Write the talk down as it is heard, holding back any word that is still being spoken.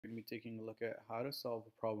We're going to be taking a look at how to solve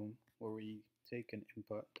a problem where we take an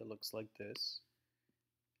input that looks like this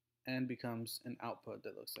and becomes an output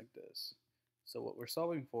that looks like this. So what we're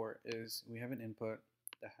solving for is we have an input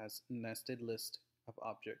that has a nested list of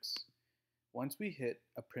objects. Once we hit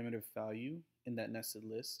a primitive value in that nested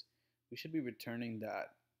list, we should be returning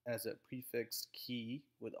that as a prefix key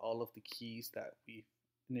with all of the keys that we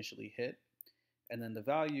initially hit, and then the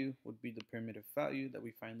value would be the primitive value that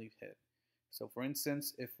we finally hit. So for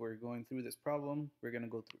instance, if we're going through this problem, we're going to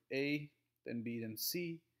go through A, then B, then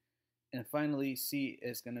C, and finally C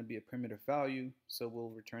is going to be a primitive value, so we'll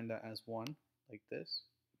return that as 1, like this.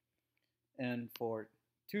 And for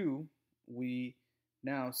 2, we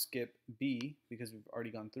now skip B because we've already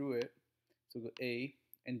gone through it. So we'll go A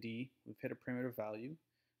and D, we've hit a primitive value.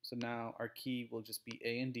 So now our key will just be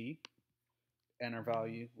A and D, and our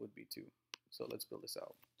value would be 2. So let's build this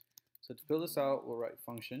out. So to build this out, we'll write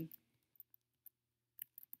function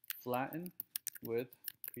flatten with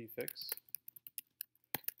prefix,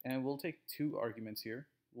 and we'll take 2 arguments here.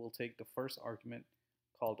 We'll take the first argument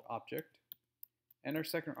called object, and our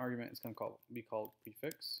second argument is going to be called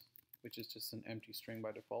prefix, which is just an empty string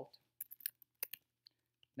by default.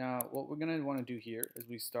 Now what we're going to want to do here is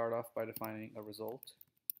we start off by defining a result,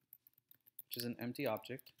 which is an empty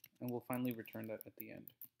object, and we'll finally return that at the end.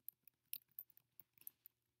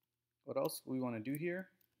 What else we want to do here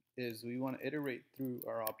is we want to iterate through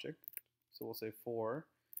our object. So we'll say for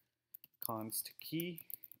const key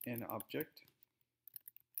in object,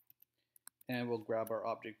 and we'll grab our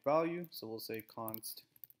object value. So we'll say const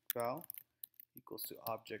val equals to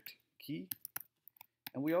object key,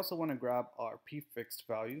 and we also want to grab our prefixed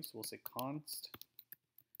value. So we'll say const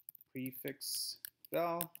prefix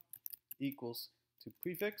val equals to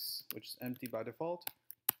prefix, which is empty by default,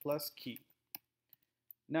 plus key.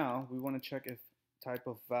 Now we want to check if type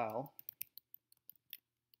of val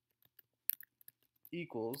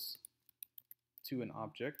equals to an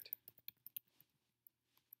object.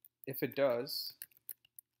 If it does,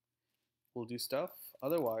 we'll do stuff.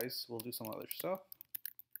 Otherwise, we'll do some other stuff.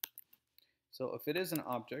 So if it is an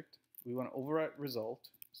object, we want to overwrite result.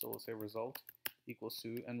 So we'll say result equals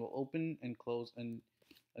to, and we'll open and close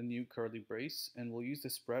a new curly brace, and we'll use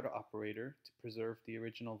the spread operator to preserve the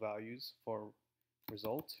original values for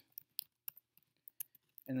result.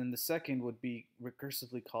 And then the second would be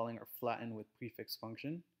recursively calling our flatten with prefix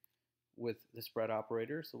function with the spread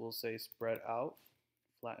operator. So we'll say spread out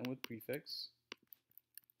flatten with prefix.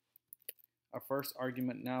 Our first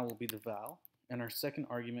argument now will be the val, and our second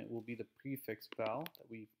argument will be the prefix val that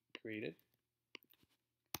we created.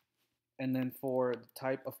 And then for the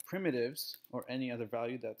type of primitives or any other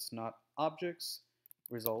value that's not objects,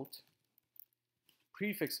 result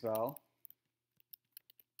prefix val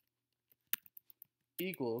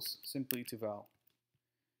equals simply to val.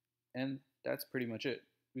 And that's pretty much it.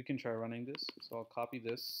 We can try running this. So I'll copy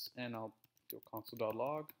this and I'll do a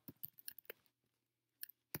console.log.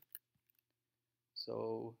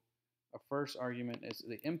 So our first argument is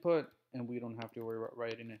the input, and we don't have to worry about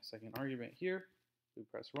writing a second argument here. We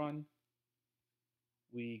press run.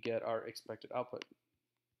 We get our expected output.